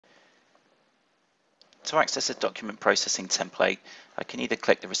To access a document processing template, I can either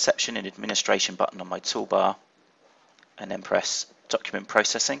click the Reception and Administration button on my toolbar and then press Document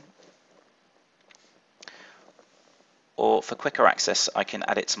Processing, or for quicker access I can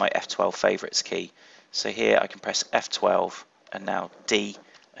add it to my F12 Favorites key. So here I can press F12 and now D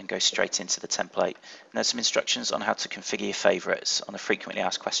and go straight into the template. And there's some instructions on how to configure your favorites on the frequently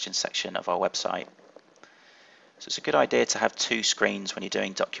asked questions section of our website. So it's a good idea to have two screens when you're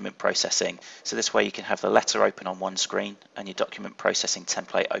doing document processing. So this way you can have the letter open on one screen and your document processing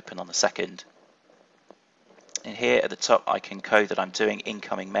template open on the second. And here at the top I can code that I'm doing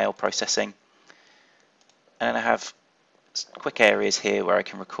incoming mail processing. And then I have quick areas here where I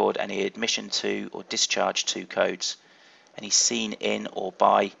can record any admission to or discharge to codes, any seen in or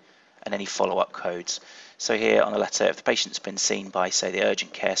by, and any follow-up codes. So here on the letter, if the patient's been seen by, say, the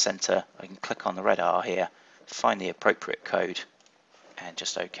urgent care centre, I can click on the red R here, find the appropriate code, and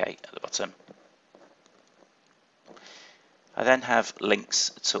just OK at the bottom. I then have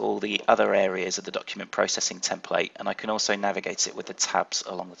links to all the other areas of the document processing template, and I can also navigate it with the tabs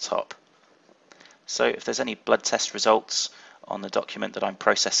along the top. So if there's any blood test results on the document that I'm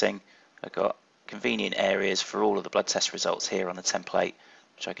processing, I've got convenient areas for all of the blood test results here on the template,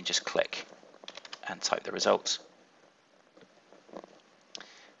 which I can just click and type the results.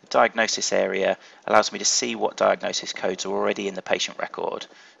 The diagnosis area allows me to see what diagnosis codes are already in the patient record.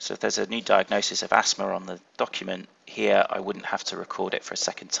 So if there's a new diagnosis of asthma on the document, here I wouldn't have to record it for a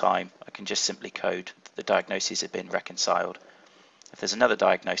second time. I can just simply code that the diagnoses have been reconciled. If there's another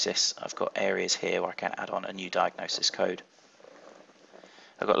diagnosis, I've got areas here where I can add on a new diagnosis code.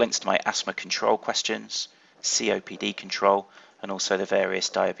 I've got links to my asthma control questions, COPD control, and also the various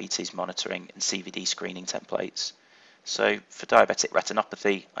diabetes monitoring and CVD screening templates. So for diabetic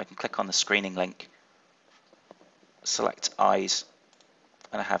retinopathy, I can click on the screening link, select eyes,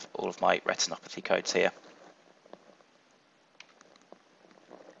 and I have all of my retinopathy codes here.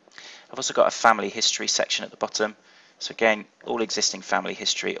 I've also got a family history section at the bottom. So again, all existing family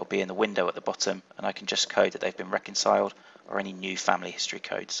history will be in the window at the bottom, and I can just code that they've been reconciled, or any new family history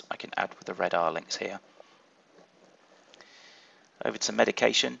codes I can add with the red R links here. Over to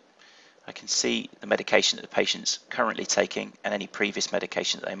medication, I can see the medication that the patient's currently taking and any previous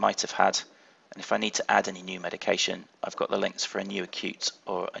medication that they might have had. And if I need to add any new medication, I've got the links for a new acute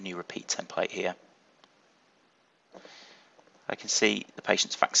or a new repeat template here. I can see the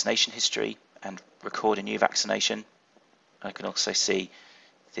patient's vaccination history and record a new vaccination. I can also see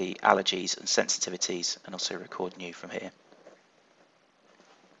the allergies and sensitivities and also record new from here.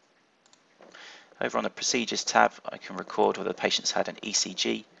 Over on the Procedures tab, I can record whether the patient's had an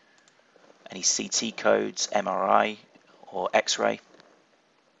ECG, any CT codes, MRI or X-ray.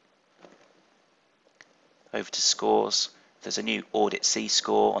 Over to Scores, if there's a new Audit C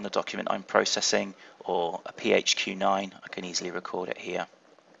score on the document I'm processing or a PHQ-9, I can easily record it here.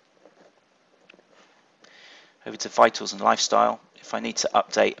 Over to Vitals and Lifestyle, if I need to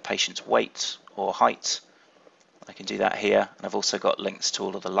update a patient's weight or height, I can do that here, and I've also got links to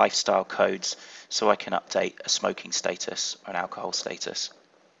all of the lifestyle codes so I can update a smoking status or an alcohol status.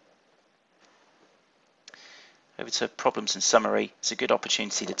 Over to Problems and Summary, it's a good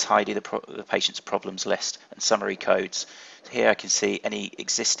opportunity to tidy the patient's problems list and summary codes. So here I can see any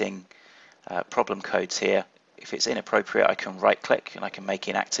existing problem codes here. If it's inappropriate, I can right click and I can make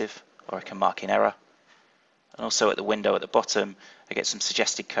inactive, or I can mark in error. And also at the window at the bottom, I get some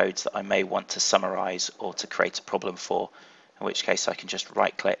suggested codes that I may want to summarize or to create a problem for, in which case I can just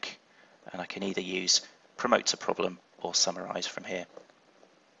right click and I can either use Promote to Problem or Summarize from here.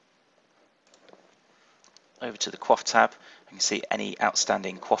 Over to the QOF tab, I can see any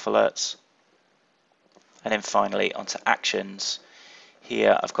outstanding QOF alerts. And then finally onto Actions.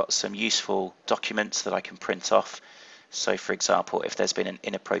 Here I've got some useful documents that I can print off. So for example, if there's been an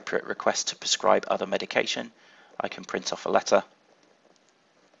inappropriate request to prescribe other medication, I can print off a letter.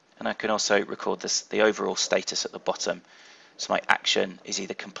 And I can also record the overall status at the bottom. So my action is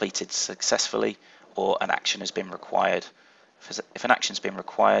either completed successfully or an action has been required. If an action's been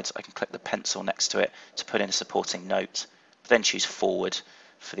required, I can click the pencil next to it to put in a supporting note, then choose Forward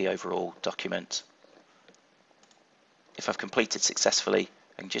for the overall document. If I've completed successfully,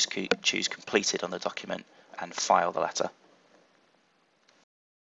 I can just choose Completed on the document and file the letter.